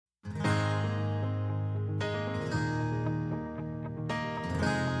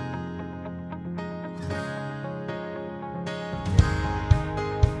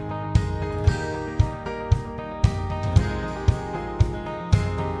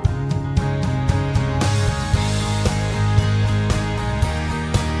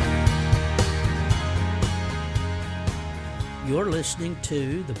You're listening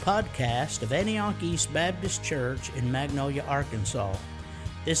to the podcast of Antioch East Baptist Church in Magnolia, Arkansas.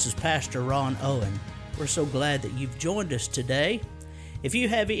 This is Pastor Ron Owen. We're so glad that you've joined us today. If you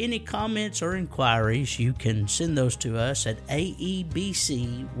have any comments or inquiries, you can send those to us at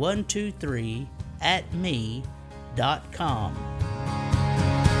aebc123@me.com.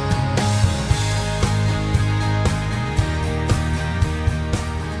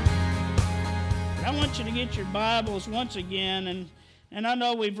 I want you to get your Bibles once again, and I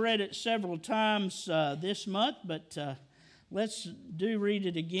know we've read it several times this month, but let's read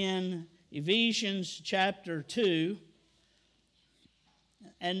it again. Ephesians chapter 2.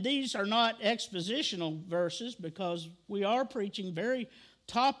 And these are not expositional verses because we are preaching very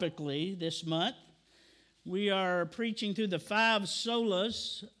topically this month. We are preaching through the 5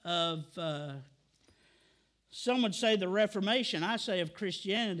 solas of, some would say the Reformation, I say of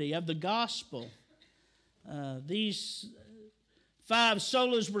Christianity, of the gospel. These 5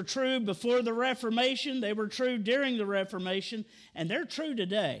 solas were true before the Reformation, they were true during the Reformation, and they're true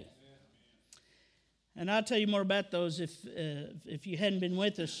today. And I'll tell you more about those if you hadn't been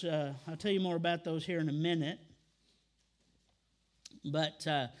with us. I'll tell you more about those here in a minute. But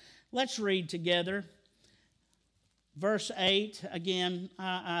let's read together. Verse 8, again,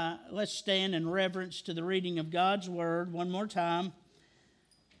 let's stand in reverence to the reading of God's Word one more time.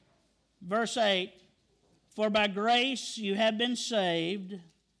 Verse 8, for by grace you have been saved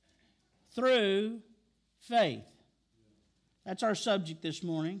through faith. That's our subject this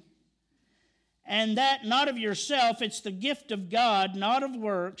morning. And that not of yourself, it's the gift of God, not of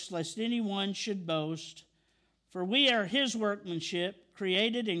works, lest anyone should boast. For we are his workmanship,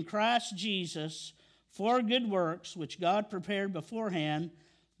 created in Christ Jesus for good works, which God prepared beforehand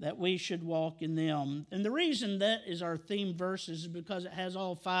that we should walk in them. And the reason that is our theme verse is because it has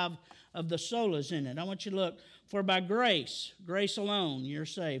all 5 of the solas in it. I want you to look. For by grace, grace alone, you're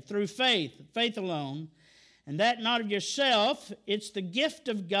saved. Through faith, faith alone. And that not of yourself, it's the gift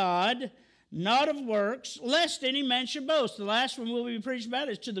of God, not of works, lest any man should boast. The last one we'll be preaching about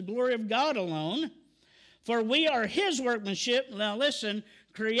is to the glory of God alone. For we are his workmanship, now listen,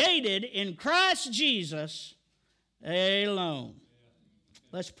 created in Christ Jesus alone.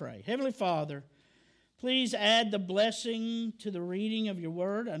 Let's pray. Heavenly Father, please add the blessing to the reading of your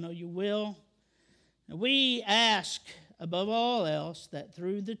word. I know you will. And we ask, above all else, that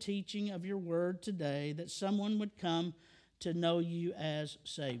through the teaching of your word today, that someone would come to know you as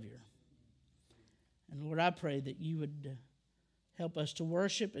Savior. And Lord, I pray that you would help us to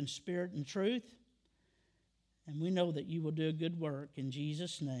worship in spirit and truth. And we know that you will do a good work. In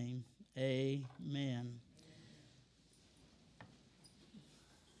Jesus' name, amen.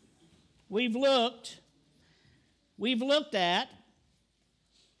 We've looked at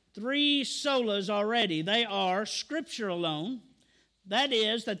 3 solas already. They are Scripture alone. That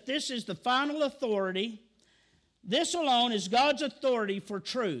is, that this is the final authority. This alone is God's authority for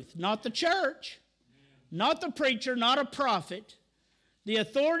truth, not the church. Not the preacher, not a prophet. The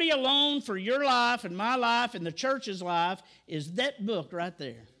authority alone for your life and my life and the church's life is that book right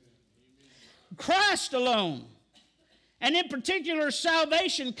there. Christ alone. And in particular,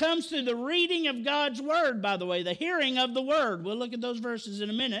 salvation comes through the reading of God's word, by the way, the hearing of the word. We'll look at those verses in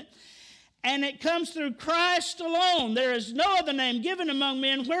a minute. And it comes through Christ alone. There is no other name given among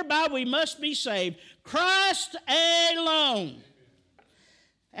men whereby we must be saved. Christ alone.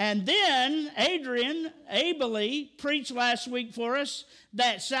 And then Adrian ably preached last week for us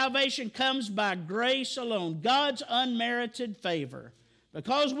that salvation comes by grace alone, God's unmerited favor.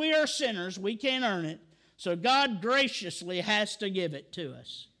 Because we are sinners, we can't earn it, so God graciously has to give it to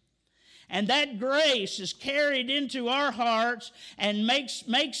us. And that grace is carried into our hearts and makes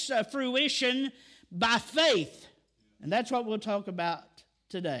fruition by faith. And that's what we'll talk about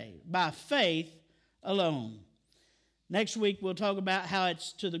today, by faith alone. Next week, we'll talk about how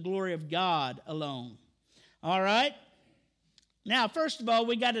it's to the glory of God alone. All right? Now, first of all,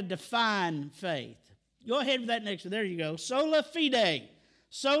 we got to define faith. Go ahead with that next one. There you go. Sola fide.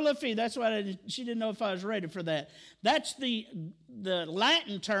 Sola fide. That's why she didn't know if I was ready for that. That's the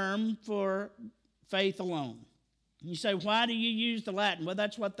Latin term for faith alone. You say, why do you use the Latin? Well,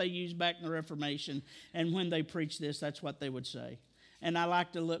 that's what they used back in the Reformation. And when they preached this, that's what they would say. And I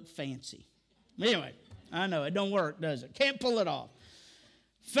like to look fancy. Anyway. I know, it don't work, does it? Can't pull it off.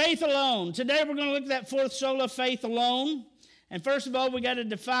 Faith alone. Today we're going to look at that 4th sola, faith alone. And first of all, we got to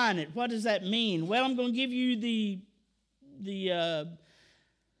define it. What does that mean? Well, I'm going to give you the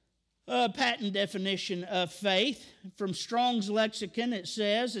patent definition of faith. From Strong's Lexicon, it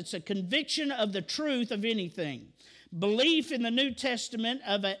says, it's a conviction of the truth of anything. Belief in the New Testament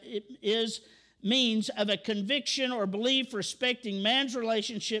is means of a conviction or belief respecting man's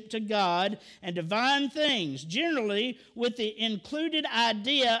relationship to God and divine things, generally with the included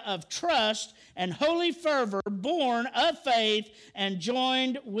idea of trust and holy fervor born of faith and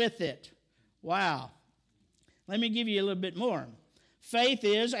joined with it. Wow. Let me give you a little bit more. Faith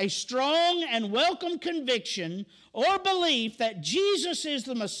is a strong and welcome conviction or belief that Jesus is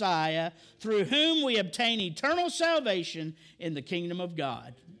the Messiah through whom we obtain eternal salvation in the kingdom of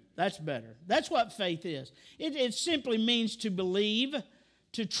God. That's better. That's what faith is. It simply means to believe,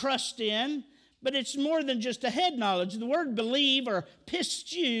 to trust in, but it's more than just a head knowledge. The word believe, or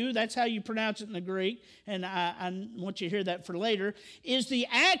pistou, that's how you pronounce it in the Greek, and I want you to hear that for later, is the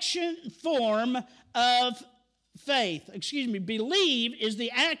action form of faith. Believe is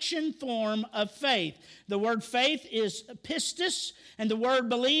the action form of faith. The word faith is pistis, and the word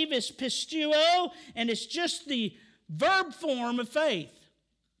believe is pisteuo, and it's just the verb form of faith.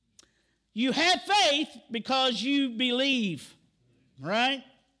 You have faith because you believe, right?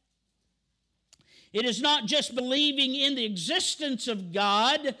 It is not just believing in the existence of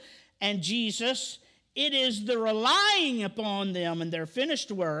God and Jesus. It is the relying upon them and their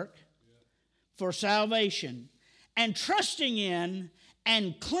finished work for salvation and trusting in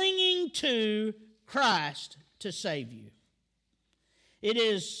and clinging to Christ to save you. It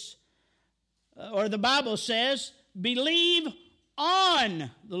is, or the Bible says, believe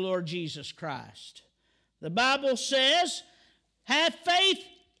on the Lord Jesus Christ. The Bible says, have faith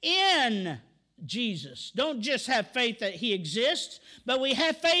in Jesus. Don't just have faith that he exists, but we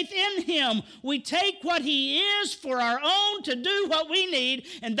have faith in him. We take what he is for our own to do what we need,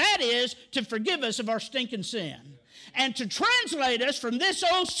 and that is to forgive us of our stinking sin and to translate us from this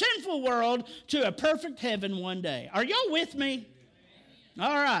old sinful world to a perfect heaven one day. Are y'all with me?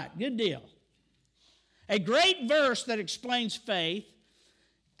 All right, good deal. A great verse that explains faith,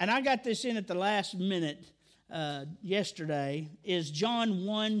 and I got this in at the last minute yesterday, is John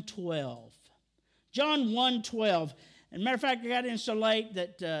 1:12. John 1:12. And matter of fact, I got in so late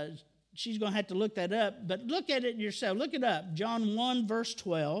that she's going to have to look that up. But look at it yourself. Look it up. John 1, verse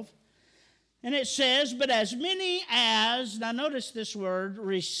 12. And it says, but as many as, now notice this word,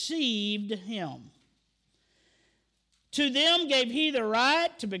 received him, to them gave he the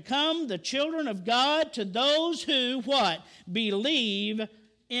right to become the children of God, to those who, what? Believe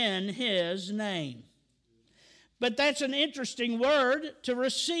in his name. But that's an interesting word, to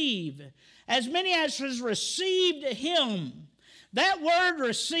receive. As many as has received him. That word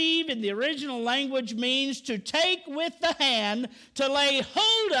receive in the original language means to take with the hand, to lay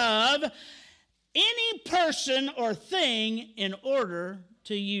hold of any person or thing in order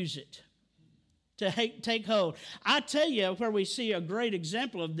to use it. To take hold. I tell you where we see a great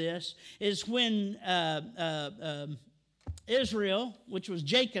example of this is when Israel, which was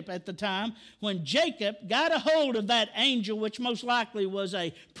Jacob at the time, when Jacob got a hold of that angel, which most likely was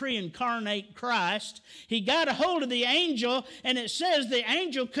a pre-incarnate Christ, he got a hold of the angel, and it says the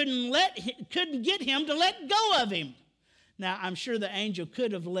angel couldn't get him to let go of him. Now, I'm sure the angel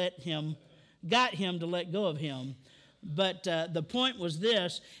could have got him to let go of him. But the point was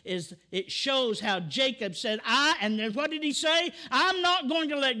this, is it shows how Jacob said, and what did he say? I'm not going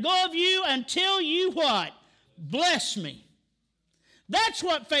to let go of you until you what? Bless me. That's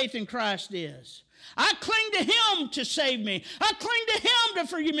what faith in Christ is. I cling to him to save me. I cling to him to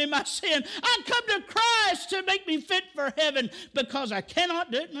forgive me my sin. I come to Christ to make me fit for heaven because I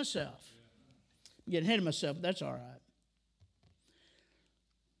cannot do it myself. I'm getting ahead of myself, but that's all right.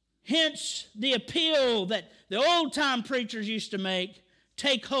 Hence the appeal that the old-time preachers used to make,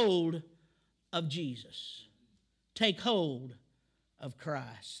 take hold of Jesus. Take hold of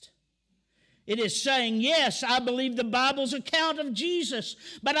Christ. It is saying, yes, I believe the Bible's account of Jesus,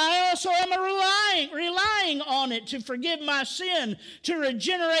 but I also am relying on it to forgive my sin, to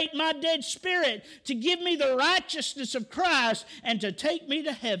regenerate my dead spirit, to give me the righteousness of Christ, and to take me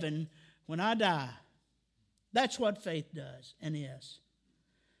to heaven when I die. That's what faith does and is.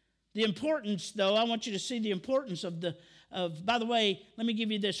 The importance, though, I want you to see the importance of by the way, let me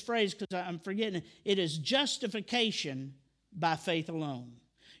give you this phrase because I'm forgetting it. It is justification by faith alone.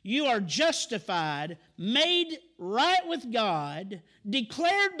 You are justified, made right with God,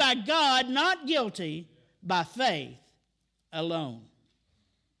 declared by God not guilty by faith alone.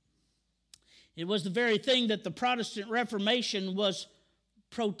 It was the very thing that the Protestant Reformation was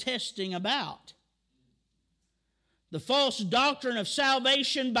protesting about. The false doctrine of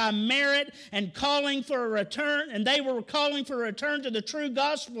salvation by merit and calling for a return, and they were calling for a return to the true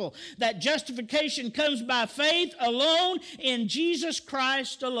gospel, that justification comes by faith alone in Jesus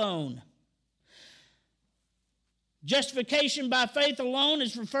Christ alone. Justification by faith alone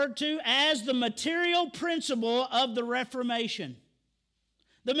is referred to as the material principle of the Reformation.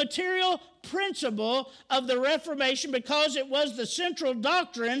 The material principle of the Reformation, because it was the central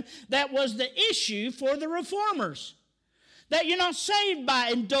doctrine that was the issue for the Reformers. That you're not saved by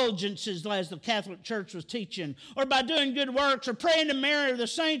indulgences, as the Catholic Church was teaching, or by doing good works, or praying to Mary or the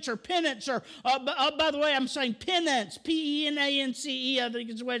saints, or penance, or, by the way, I'm saying penance, P-E-N-A-N-C-E, I think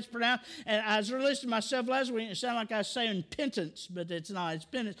is the way it's pronounced. And I was listening to myself last week, and it sounded like I was saying penance, but it's not, it's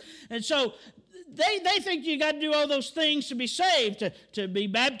penance. And so they think you got to do all those things to be saved, to be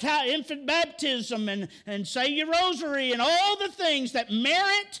baptized, infant baptism, and say your rosary, and all the things that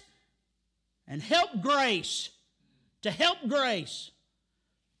merit and help grace. To help grace.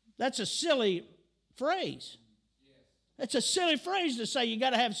 That's a silly phrase. That's a silly phrase to say you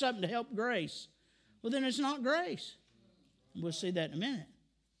got to have something to help grace. Well, then it's not grace. We'll see that in a minute.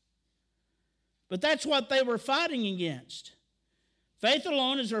 But that's what they were fighting against. Faith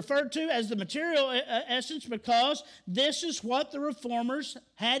alone is referred to as the material essence because this is what the Reformers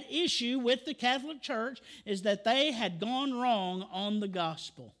had issue with the Catholic Church, is that they had gone wrong on the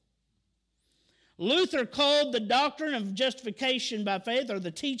gospel. Luther called the doctrine of justification by faith, or the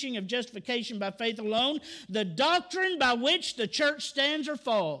teaching of justification by faith alone, the doctrine by which the church stands or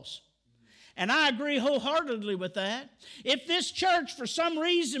falls. And I agree wholeheartedly with that. If this church for some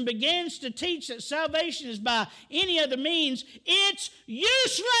reason begins to teach that salvation is by any other means, it's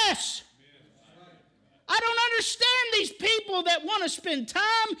useless. I don't understand these people that want to spend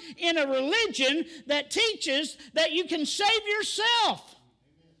time in a religion that teaches that you can save yourself.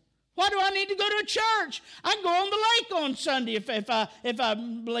 Why do I need to go to a church? I can go on the lake on Sunday if I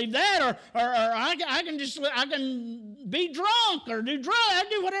believe that, or I can be drunk or do drugs. I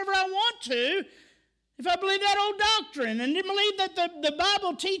do whatever I want to if I believe that old doctrine and believe that the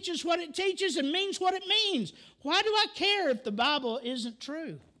Bible teaches what it teaches and means what it means. Why do I care if the Bible isn't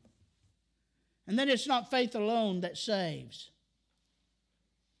true? And then it's not faith alone that saves.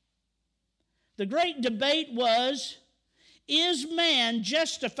 The great debate was, is man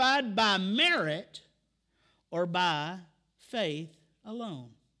justified by merit or by faith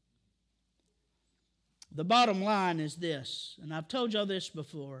alone? The bottom line is this, and I've told y'all this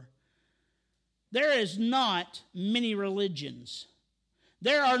before. There is not many religions.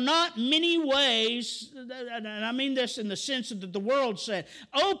 There are not many ways, and I mean this in the sense that the world said.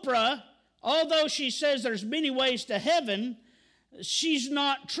 Oprah, although she says there's many ways to heaven, she's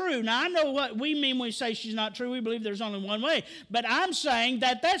not true. Now, I know what we mean when we say she's not true. We believe there's only one way. But I'm saying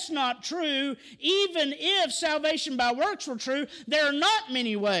that that's not true. Even if salvation by works were true, there are not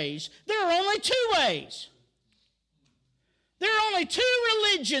many ways. There are only two ways. There are only two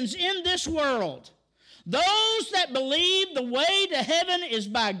religions in this world. Those that believe the way to heaven is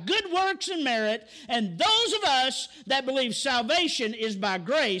by good works and merit, and those of us that believe salvation is by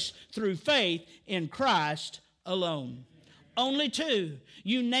grace through faith in Christ alone. Only two.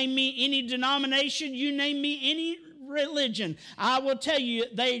 You name me any denomination, you name me any religion, I will tell you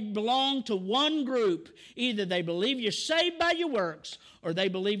they belong to one group. Either they believe you're saved by your works, or they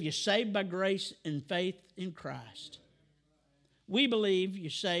believe you're saved by grace and faith in Christ. We believe you're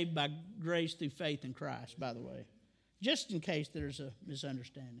saved by grace through faith in Christ, by the way, just in case there's a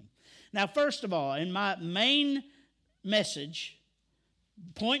misunderstanding. Now, first of all, in my main message,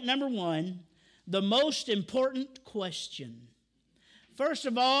 point number one, the most important question. First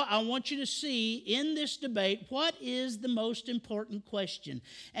of all, I want you to see in this debate what is the most important question.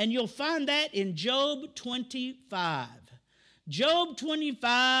 And you'll find that in Job 25. Job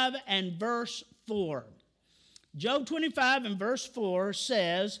 25 and verse 4. Job 25 and verse 4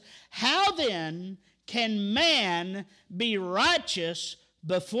 says, "How then can man be righteous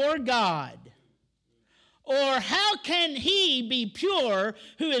before God? Or how can he be pure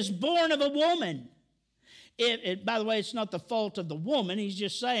who is born of a woman?" By the way, it's not the fault of the woman. He's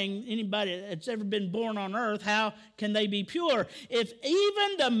just saying anybody that's ever been born on earth, how can they be pure? If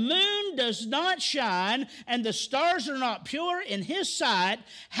even the moon does not shine and the stars are not pure in his sight,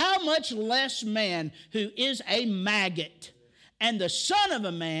 how much less man who is a maggot and the son of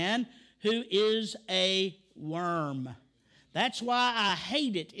a man who is a worm. That's why I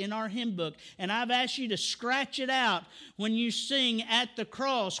hate it in our hymn book. And I've asked you to scratch it out when you sing At the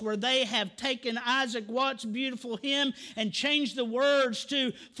Cross, where they have taken Isaac Watts' beautiful hymn and changed the words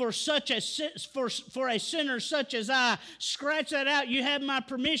to for a sinner such as I. Scratch that out. You have my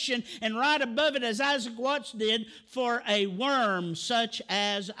permission. And write above it, as Isaac Watts did, for a worm such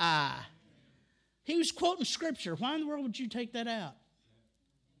as I. He was quoting Scripture. Why in the world would you take that out?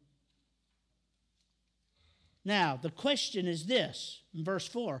 Now, the question is this, in verse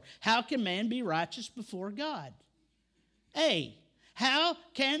 4, how can man be righteous before God? A, how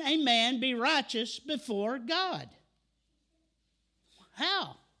can a man be righteous before God?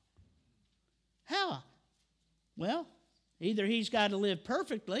 How? Well, either he's got to live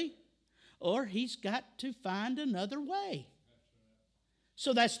perfectly or he's got to find another way.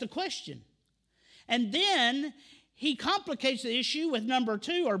 So that's the question. And then he complicates the issue with number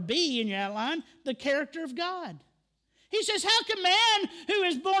 2, or B in your outline, the character of God. He says, how can man who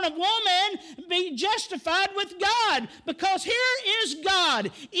is born of woman be justified with God? Because here is God.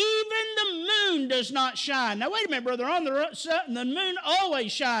 Even the moon does not shine. Now, wait a minute, brother. On the sun, the moon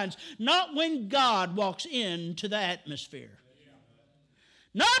always shines. Not when God walks into the atmosphere.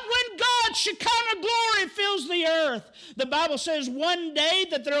 Not when God's Shekinah glory fills the earth. The Bible says one day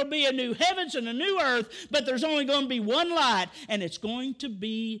that there will be a new heavens and a new earth, but there's only going to be one light, and it's going to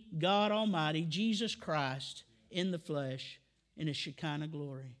be God Almighty, Jesus Christ, in the flesh, in His Shekinah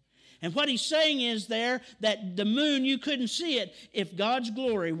glory. And what he's saying is there that the moon, you couldn't see it if God's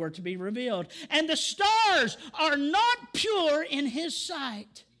glory were to be revealed. And the stars are not pure in His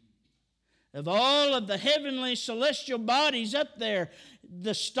sight. Of all of the heavenly celestial bodies up there,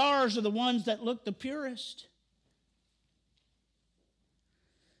 the stars are the ones that look the purest.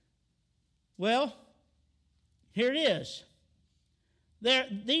 Well, here it is.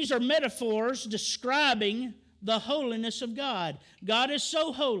 These are metaphors describing the holiness of God. God is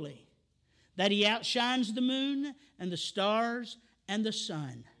so holy that He outshines the moon and the stars and the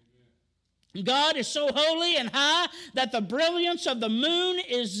sun. God is so holy and high that the brilliance of the moon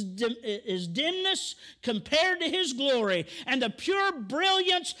is dimness compared to His glory, and the pure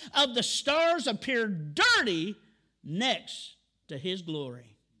brilliance of the stars appear dirty next to His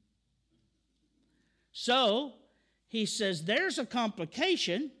glory. So, he says there's a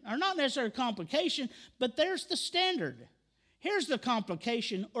complication, or not necessarily a complication, but there's the standard. Here's the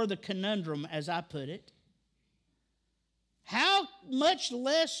complication, or the conundrum, as I put it. How much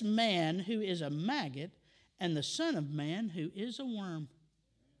less man who is a maggot and the Son of Man who is a worm?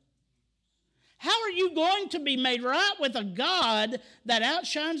 How are you going to be made right with a God that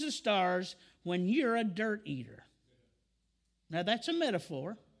outshines the stars when you're a dirt eater? Now that's a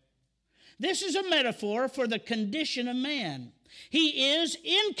metaphor. This is a metaphor for the condition of man. He is,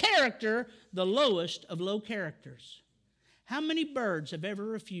 in character, the lowest of low characters. How many birds have ever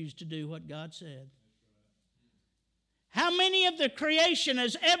refused to do what God said? How many of the creation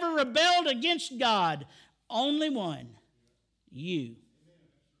has ever rebelled against God? Only one. You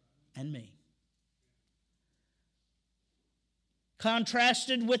and me.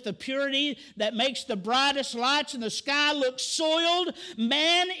 Contrasted with the purity that makes the brightest lights in the sky look soiled,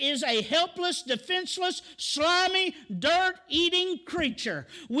 man is a helpless, defenseless, slimy, dirt-eating creature.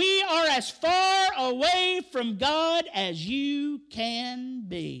 We are as far away from God as you can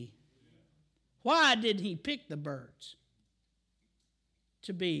be. Why did He pick the birds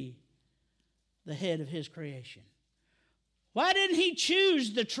to be the head of His creation? Why didn't He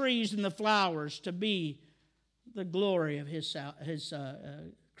choose the trees and the flowers to be the glory of His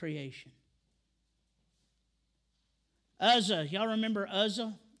creation? Uzzah, y'all remember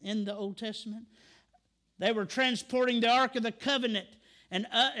Uzzah in the Old Testament? They were transporting the Ark of the Covenant, and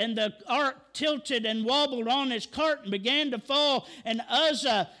the ark tilted and wobbled on its cart and began to fall, and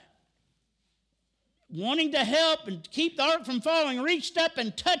Uzzah, wanting to help and keep the ark from falling, reached up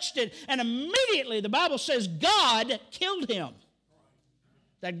and touched it, and immediately the Bible says God killed him.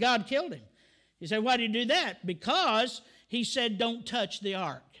 That God killed him. You say, why did He do that? Because He said, don't touch the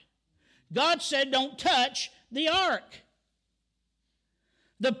ark. God said, don't touch the ark.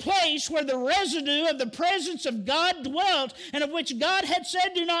 The place where the residue of the presence of God dwelt, and of which God had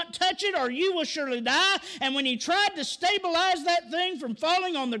said, do not touch it or you will surely die. And when He tried to stabilize that thing from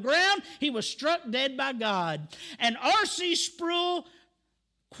falling on the ground, he was struck dead by God. And R.C. Sproul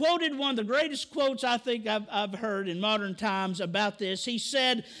quoted one of the greatest quotes I think I've heard in modern times about this. He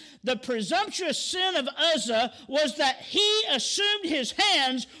said, the presumptuous sin of Uzzah was that he assumed his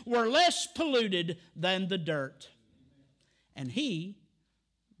hands were less polluted than the dirt. And he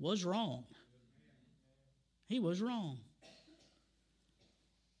was wrong. He was wrong.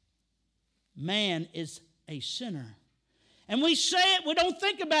 Man is a sinner. And we say it, we don't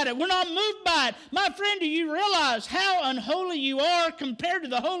think about it. We're not moved by it. My friend, do you realize how unholy you are compared to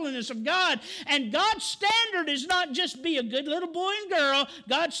the holiness of God? And God's standard is not just be a good little boy and girl.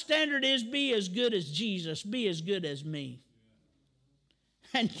 God's standard is be as good as Jesus. Be as good as me.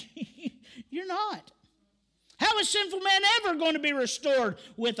 And you're not. How How is sinful man ever going to be restored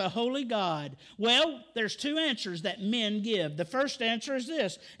with a holy God? Well, there's two answers that men give. The first answer is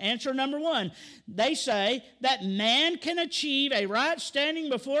this. Answer number one. They say that man can achieve a right standing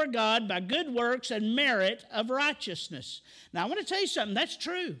before God by good works and merit of righteousness. Now, I want to tell you something. That's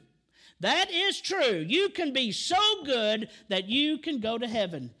true. That is true. You can be so good that you can go to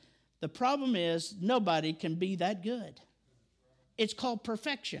heaven. The problem is nobody can be that good. It's called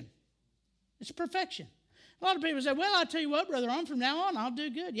perfection. It's perfection. A lot of people say, well, I'll tell you what, brother, from now on, I'll do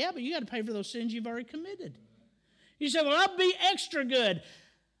good. Yeah, but you got to pay for those sins you've already committed. You say, well, I'll be extra good.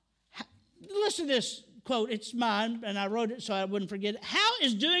 Listen to this quote. It's mine, and I wrote it so I wouldn't forget it. How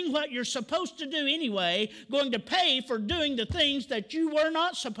is doing what you're supposed to do anyway going to pay for doing the things that you were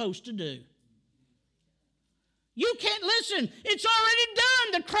not supposed to do? You can't listen. It's already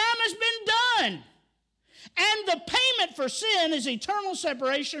done. The crime has been done. And the payment for sin is eternal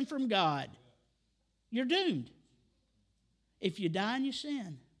separation from God. You're doomed if you die in your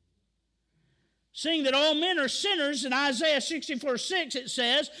sin. Seeing that all men are sinners, in Isaiah 64:6 it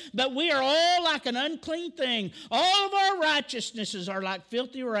says, but we are all like an unclean thing. All of our righteousnesses are like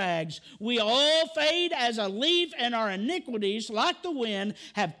filthy rags. We all fade as a leaf, and our iniquities, like the wind,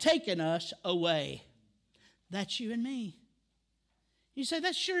 have taken us away. That's you and me. You say,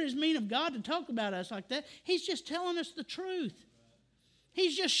 that sure is mean of God to talk about us like that. He's just telling us the truth.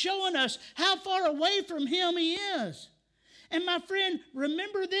 He's just showing us how far away from Him He is. And my friend,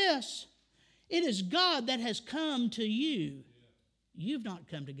 remember this. It is God that has come to you. You've not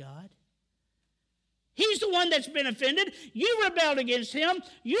come to God. He's the one that's been offended. You rebelled against Him.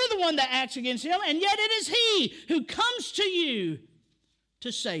 You're the one that acts against Him. And yet it is He who comes to you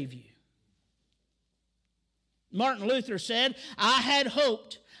to save you. Martin Luther said, I had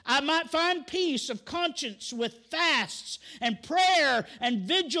hoped I might find peace of conscience with fasts and prayer and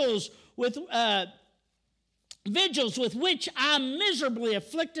vigils with which I miserably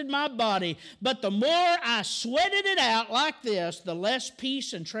afflicted my body. But the more I sweated it out like this, the less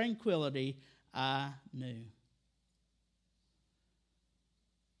peace and tranquility I knew.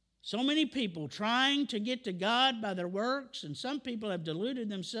 So many people trying to get to God by their works, and some people have deluded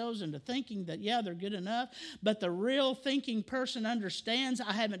themselves into thinking that, yeah, they're good enough, but the real thinking person understands,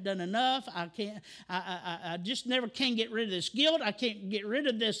 I haven't done enough, I just never can get rid of this guilt, I can't get rid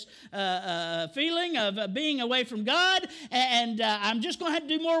of this feeling of being away from God, and I'm just going to have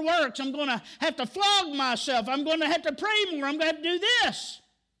to do more works, I'm going to have to flog myself, I'm going to have to pray more, I'm going to have to do this.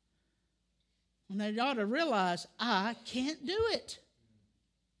 And they ought to realize, I can't do it.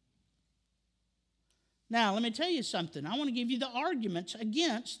 Now, let me tell you something. I want to give you the arguments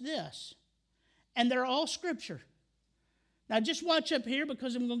against this. And they're all Scripture. Now, just watch up here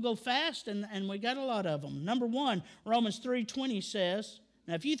because I'm going to go fast, and we got a lot of them. Number one, Romans 3:20 says,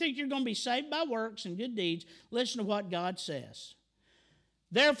 now, if you think you're going to be saved by works and good deeds, listen to what God says.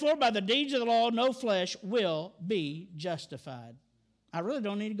 Therefore, by the deeds of the law, no flesh will be justified. I really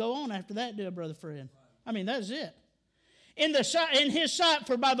don't need to go on after that, do I, Brother Fred? I mean, that's it. In His sight,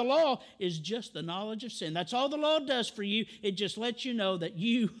 for by the law is just the knowledge of sin. That's all the law does for you. It just lets you know that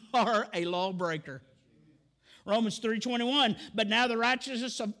you are a lawbreaker. Romans 3:21, but now the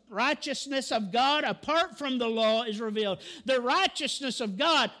righteousness of God apart from the law is revealed. The righteousness of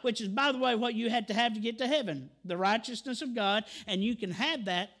God, which is, by the way, what you had to have to get to heaven. The righteousness of God, and you can have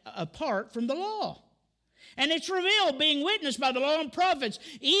that apart from the law. And it's revealed, being witnessed by the law and prophets,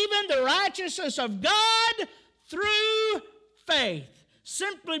 even the righteousness of God through faith,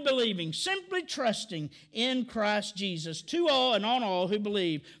 simply believing, simply trusting in Christ Jesus, to all and on all who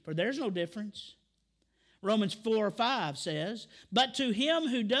believe, for there's no difference. Romans 4:5 says, but to him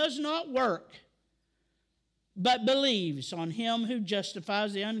who does not work, but believes on Him who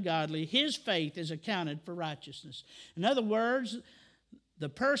justifies the ungodly, his faith is accounted for righteousness. In other words, the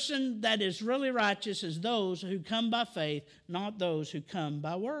person that is really righteous is those who come by faith, not those who come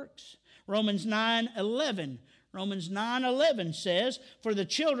by works. Romans 9:11 says, for the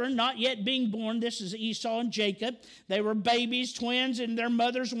children not yet being born, this is Esau and Jacob, they were babies, twins in their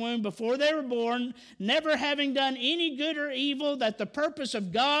mother's womb before they were born, never having done any good or evil, that the purpose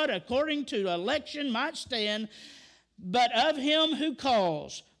of God according to election might stand, but of Him who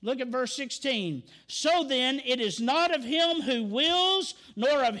calls. Look at verse 16. So then, it is not of him who wills,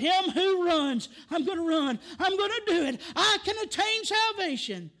 nor of him who runs. I'm going to run. I'm going to do it. I can attain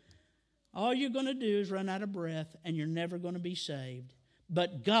salvation. All you're going to do is run out of breath, and you're never going to be saved.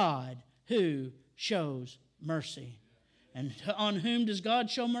 But God who shows mercy. And on whom does God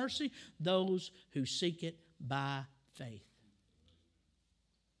show mercy? Those who seek it by faith.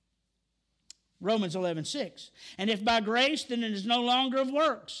 Romans 11:6. And if by grace, then it is no longer of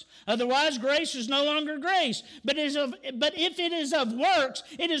works. Otherwise, grace is no longer grace. But if it is of works,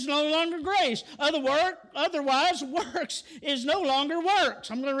 it is no longer grace. Otherwise, works is no longer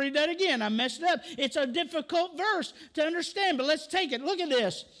works. I'm going to read that again. I messed it up. It's a difficult verse to understand, but let's take it. Look at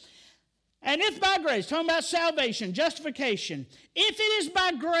this. And if by grace, talking about salvation, justification, if it is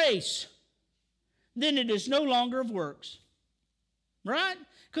by grace, then it is no longer of works. Right?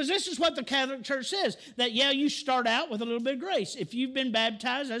 Because this is what the Catholic Church says, that, you start out with a little bit of grace. If you've been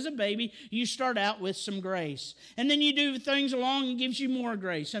baptized as a baby, you start out with some grace. And then you do things along and gives you more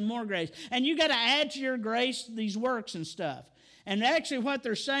grace and more grace. And you got to add to your grace these works and stuff. And actually what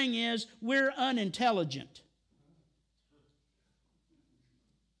they're saying is, we're unintelligent.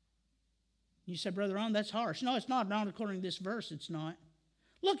 You said, Brother Ron, that's harsh. No, it's not. Not according to this verse, it's not.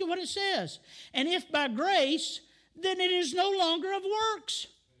 Look at what it says. And if by grace, then it is no longer of works.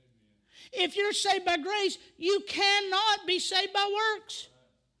 If you're saved by grace, you cannot be saved by works.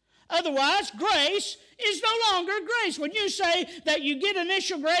 Otherwise, grace is no longer grace. When you say that you get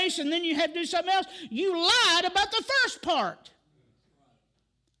initial grace and then you have to do something else, you lied about the first part.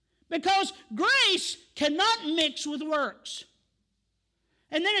 Because grace cannot mix with works.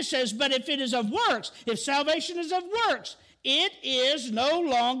 And then it says, but if it is of works, if salvation is of works, it is no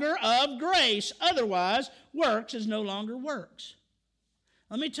longer of grace. Otherwise, works is no longer works.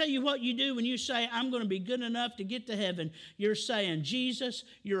 Let me tell you what you do when you say, I'm going to be good enough to get to heaven. You're saying, Jesus,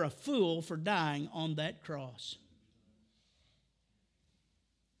 you're a fool for dying on that cross.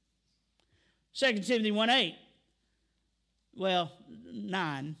 2 Timothy 1:8. Well,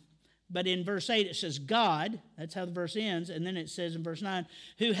 9. But in verse 8 it says, God, that's how the verse ends, and then it says in verse 9,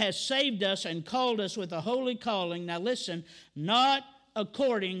 who has saved us and called us with a holy calling. Now listen, not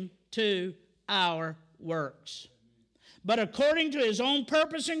according to our works, but according to his own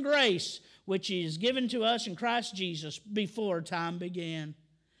purpose and grace, which he has given to us in Christ Jesus before time began.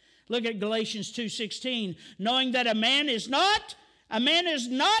 Look at Galatians 2:16, knowing that a man is not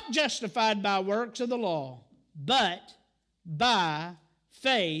justified by works of the law, but by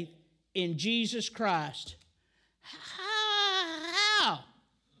faith in Jesus Christ. How?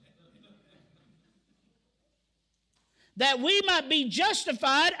 That we might be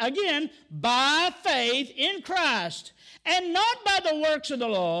justified, again, by faith in Christ, and not by the works of the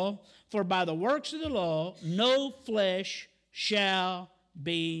law, for by the works of the law no flesh shall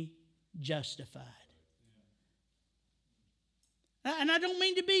be justified. And I don't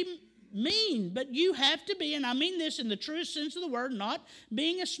mean to be mean, but you have to be, and I mean this in the truest sense of the word, not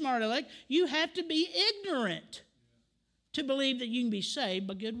being a smart aleck, you have to be ignorant to believe that you can be saved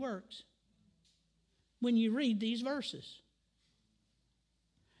by good works when you read these verses.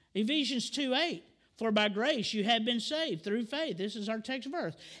 Ephesians 2:8, for by grace you have been saved through faith. This is our text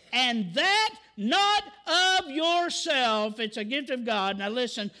verse. And that not of yourself, it's a gift of God. Now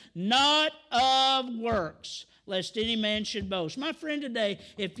listen, not of works, lest any man should boast. My friend, today,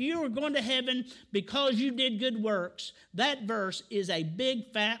 if you are going to heaven because you did good works, that verse is a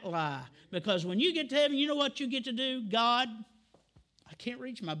big fat lie. Because when you get to heaven, you know what you get to do? God, I can't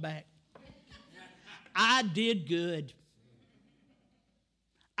reach my back. I did good.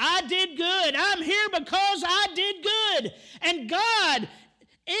 I did good. I'm here because I did good. And God,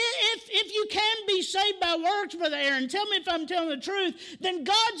 if you can be saved by works, Brother Aaron, tell me if I'm telling the truth, then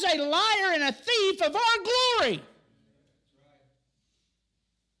God's a liar and a thief of our glory.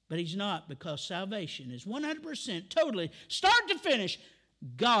 But he's not, because salvation is 100%, totally, start to finish,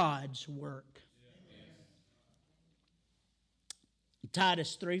 God's work.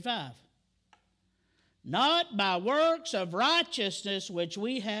 Titus 3:5. Not by works of righteousness which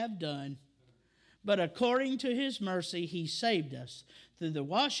we have done, but according to his mercy he saved us through the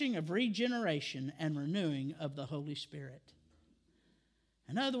washing of regeneration and renewing of the Holy Spirit.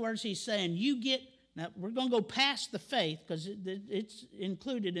 In other words, he's saying now we're going to go past the faith because it's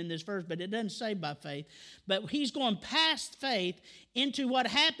included in this verse, but it doesn't say by faith. But he's going past faith into what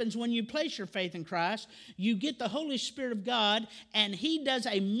happens when you place your faith in Christ. You get the Holy Spirit of God, and he does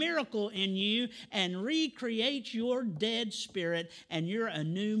a miracle in you and recreates your dead spirit, and you're a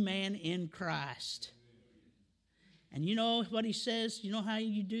new man in Christ. And you know what he says? You know how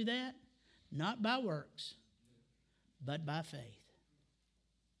you do that? Not by works, but by faith.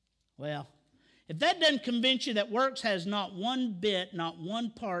 Well, if that doesn't convince you that works has not one bit, not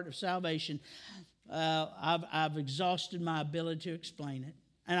one part of salvation, I've exhausted my ability to explain it.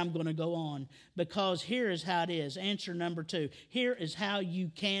 And I'm going to go on, because here is how it is. Answer number 2. Here is how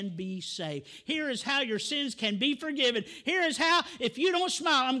you can be saved. Here is how your sins can be forgiven. Here is how, if you don't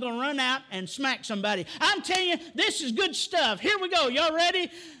smile, I'm going to run out and smack somebody. I'm telling you, this is good stuff. Here we go. Y'all ready?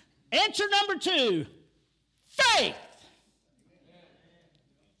 Answer number 2, faith.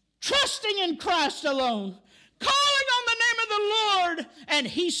 Trusting in Christ alone. Calling on the name of the Lord, and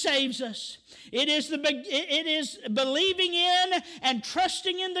He saves us. It is believing in and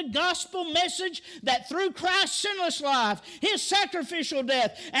trusting in the gospel message that through Christ's sinless life, His sacrificial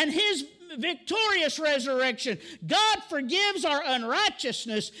death, and His victorious resurrection, God forgives our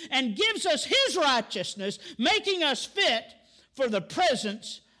unrighteousness and gives us His righteousness, making us fit for the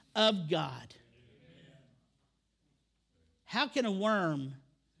presence of God. How can a worm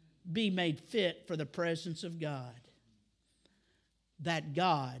be made fit for the presence of God? That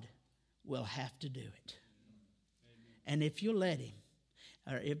God will have to do it. And if you'll let Him,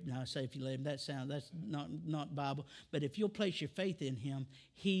 or if you let Him, that's not Bible, but if you'll place your faith in Him,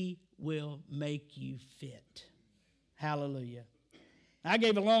 He will make you fit. Hallelujah. I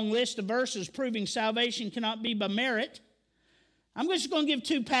gave a long list of verses proving salvation cannot be by merit. I'm just going to give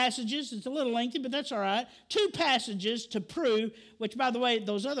 2 passages. It's a little lengthy, but that's all right. 2 passages to prove, which, by the way,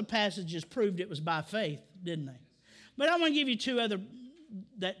 those other passages proved it was by faith, didn't they? But I'm going to give you 2 other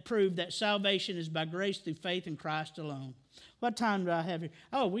that prove that salvation is by grace through faith in Christ alone. What time do I have here?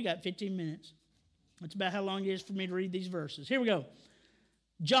 Oh, we got 15 minutes. That's about how long it is for me to read these verses. Here we go.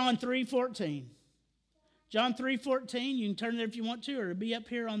 John 3:14. John 3:14. You can turn there if you want to, or it'll be up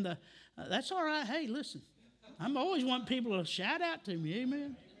here on the... that's all right. Hey, listen. I'm always wanting people to shout out to me.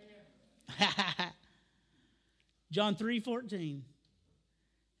 Amen. John 3:14.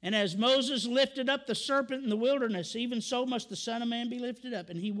 And as Moses lifted up the serpent in the wilderness, even so must the Son of Man be lifted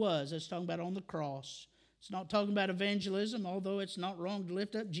up. And He was. That's talking about on the cross. It's not talking about evangelism, although it's not wrong to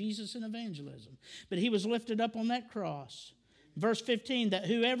lift up Jesus in evangelism. But He was lifted up on that cross. Verse 15, that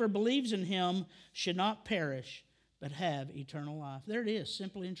whoever believes in Him should not perish, but have eternal life. There it is,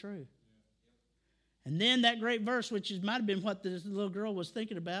 simple and true. And then that great verse, which might have been what this little girl was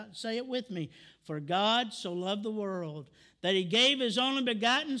thinking about, say it with me. For God so loved the world that He gave His only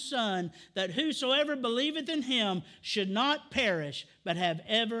begotten Son, that whosoever believeth in Him should not perish, but have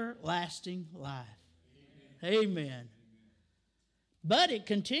everlasting life. Amen. Amen. But it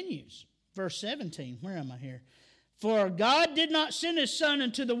continues. Verse 17. Where am I here? For God did not send His Son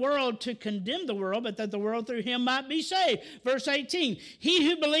into the world to condemn the world, but that the world through Him might be saved. Verse 18. He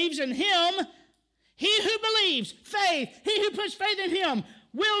who believes in Him... He who believes, faith, he who puts faith in Him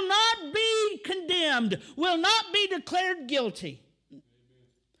will not be condemned, will not be declared guilty.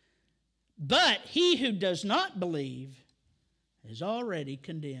 But he who does not believe is already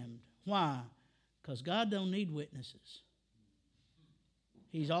condemned. Why? Because God don't need witnesses.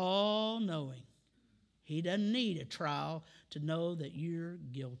 He's all-knowing. He doesn't need a trial to know that you're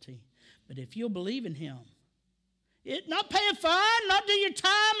guilty. But if you'll believe in Him, not pay a fine, not do your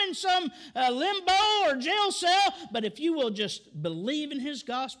time in some limbo or jail cell, but if you will just believe in His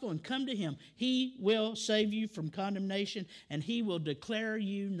gospel and come to Him, He will save you from condemnation, and He will declare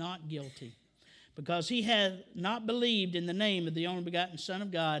you not guilty. Because he hath not believed in the name of the only begotten Son of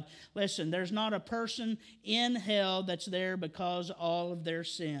God. Listen, there's not a person in hell that's there because of all of their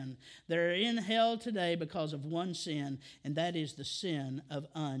sin. They're in hell today because of one sin, and that is the sin of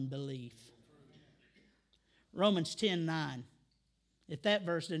unbelief. Romans 10:9. If that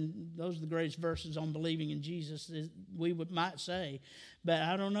verse, then those are the greatest verses on believing in Jesus, we might say. But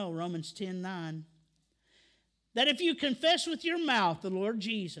I don't know, Romans 10:9. That if you confess with your mouth the Lord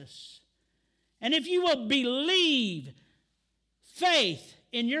Jesus, and if you will believe, faith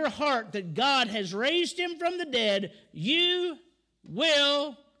in your heart that God has raised Him from the dead, you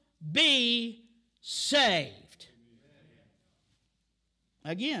will be saved.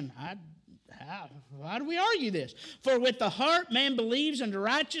 Again, how do we argue this? For with the heart man believes unto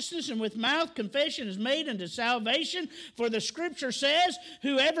righteousness, and with mouth confession is made unto salvation. For the Scripture says,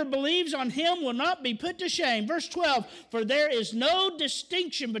 whoever believes on Him will not be put to shame. Verse 12, for there is no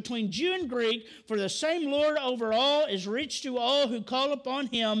distinction between Jew and Greek, for the same Lord over all is rich to all who call upon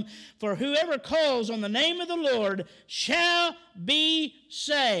Him. For whoever calls on the name of the Lord shall be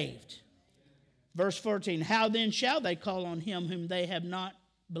saved. Verse 14, how then shall they call on Him whom they have not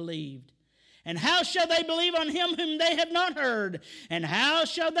believed? And how shall they believe on Him whom they have not heard? And how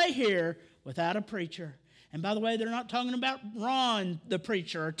shall they hear without a preacher? And by the way, they're not talking about Ron the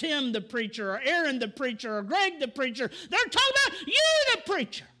preacher, or Tim the preacher, or Aaron the preacher, or Greg the preacher. They're talking about you the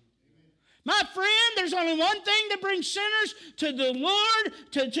preacher. My friend, there's only one thing that brings sinners to the Lord,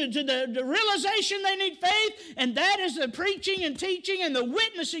 to the realization they need faith, and that is the preaching and teaching and the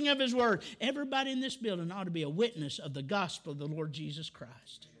witnessing of His Word. Everybody in this building ought to be a witness of the gospel of the Lord Jesus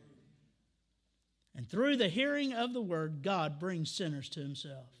Christ. And through the hearing of the Word, God brings sinners to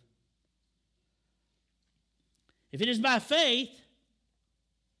Himself. If it is by faith,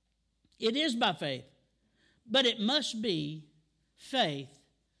 It is by faith, but it must be faith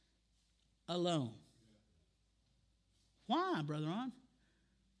alone. Why, Brother Ron?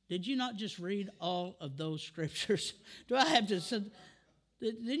 Did you not just read all of those scriptures? Do I have to say,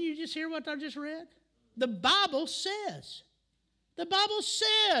 didn't you just hear what I just read? The Bible says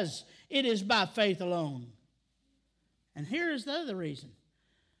it is by faith alone. And here is the other reason.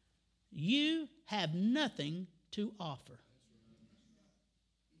 You have nothing to offer.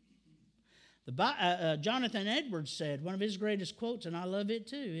 Jonathan Edwards said, one of his greatest quotes, and I love it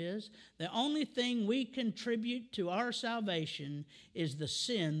too, is, the only thing we contribute to our salvation is the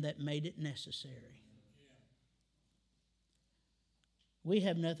sin that made it necessary. We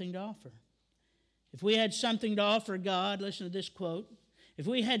have nothing to offer. If we had something to offer God, listen to this quote, if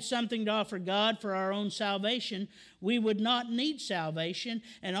we had something to offer God for our own salvation, we would not need salvation,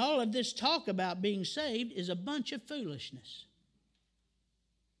 and all of this talk about being saved is a bunch of foolishness.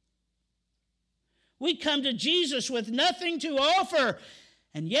 We come to Jesus with nothing to offer,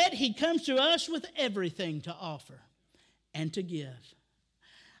 and yet He comes to us with everything to offer and to give.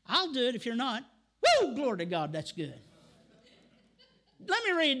 I'll do it if you're not. Woo! Glory to God, that's good. Let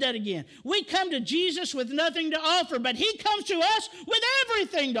me read that again. We come to Jesus with nothing to offer, but He comes to us with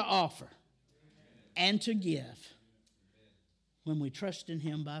everything to offer and to give when we trust in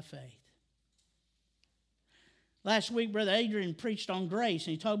Him by faith. Last week, Brother Adrian preached on grace,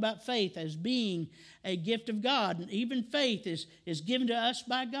 and he talked about faith as being a gift of God. And even faith is given to us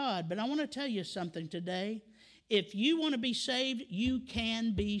by God. But I want to tell you something today. If you want to be saved, you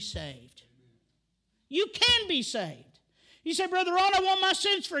can be saved. You can be saved. You say, Brother Ron, I want my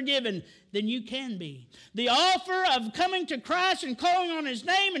sins forgiven. Then you can be. The offer of coming to Christ and calling on His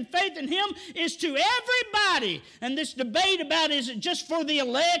name and faith in Him is to everybody. And this debate about is it just for the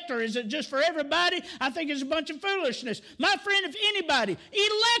elect or is it just for everybody, I think is a bunch of foolishness. My friend, if anybody,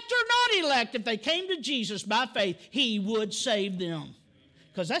 elect or not elect, if they came to Jesus by faith, He would save them.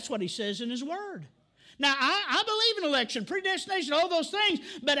 Because that's what He says in His Word. Now, I believe in election, predestination, all those things,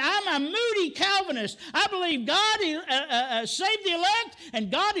 but I'm a moody Calvinist. I believe God saved the elect,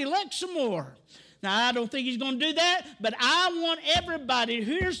 and God elects some more. Now, I don't think He's going to do that, but I want everybody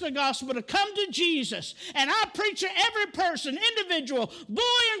who hears the gospel to come to Jesus. And I preach to every person, individual, boy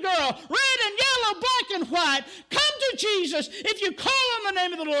and girl, red and yellow, black and white, come to Jesus. If you call on the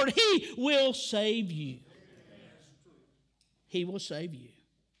name of the Lord, He will save you. He will save you.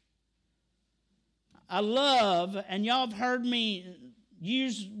 I love, and y'all have heard me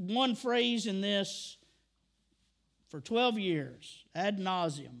use one phrase in this for 12 years, ad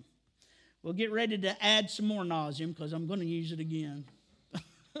nauseum. We'll get ready to add some more nauseum because I'm going to use it again.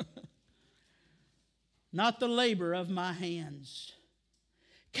 Not the labor of my hands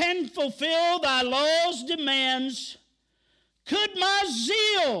can fulfill thy law's demands. Could my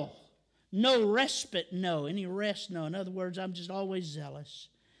zeal no respite know? Any rest? No. In other words, I'm just always zealous.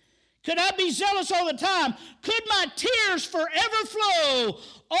 Could I be zealous all the time? Could my tears forever flow?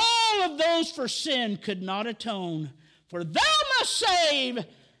 All of those for sin could not atone. For thou must save,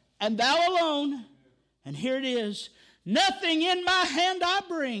 and thou alone. And here it is. Nothing in my hand I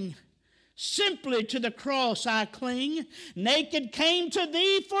bring. Simply to the cross I cling. Naked came to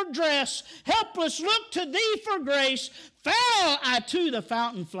thee for dress. Helpless look to thee for grace. Foul I to the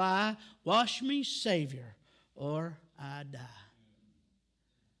fountain fly. Wash me, Savior, or I die.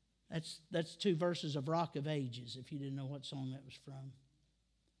 That's two verses of Rock of Ages, if you didn't know what song that was from.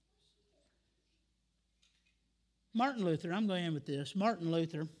 Martin Luther, I'm going to end with this. Martin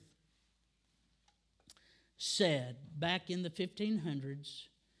Luther said, back in the 1500s,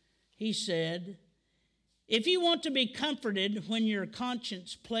 he said, if you want to be comforted when your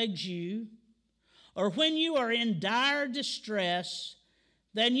conscience plagues you, or when you are in dire distress,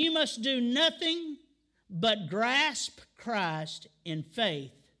 then you must do nothing but grasp Christ in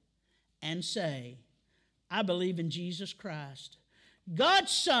faith and say, I believe in Jesus Christ,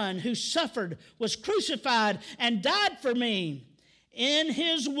 God's Son, who suffered, was crucified, and died for me. In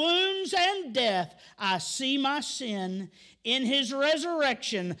His wounds and death, I see my sin. In His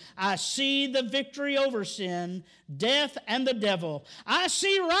resurrection, I see the victory over sin, death, and the devil. I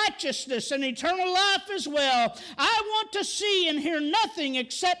see righteousness and eternal life as well. I want to see and hear nothing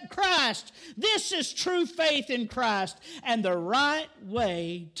except Christ. This is true faith in Christ and the right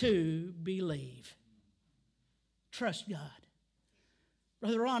way to believe. Trust God.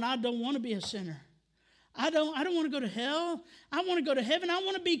 Brother Ron, I don't want to be a sinner. I don't want to go to hell. I want to go to heaven. I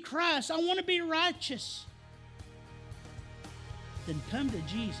want to be Christ. I want to be righteous. Then come to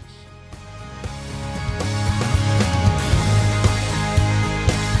Jesus.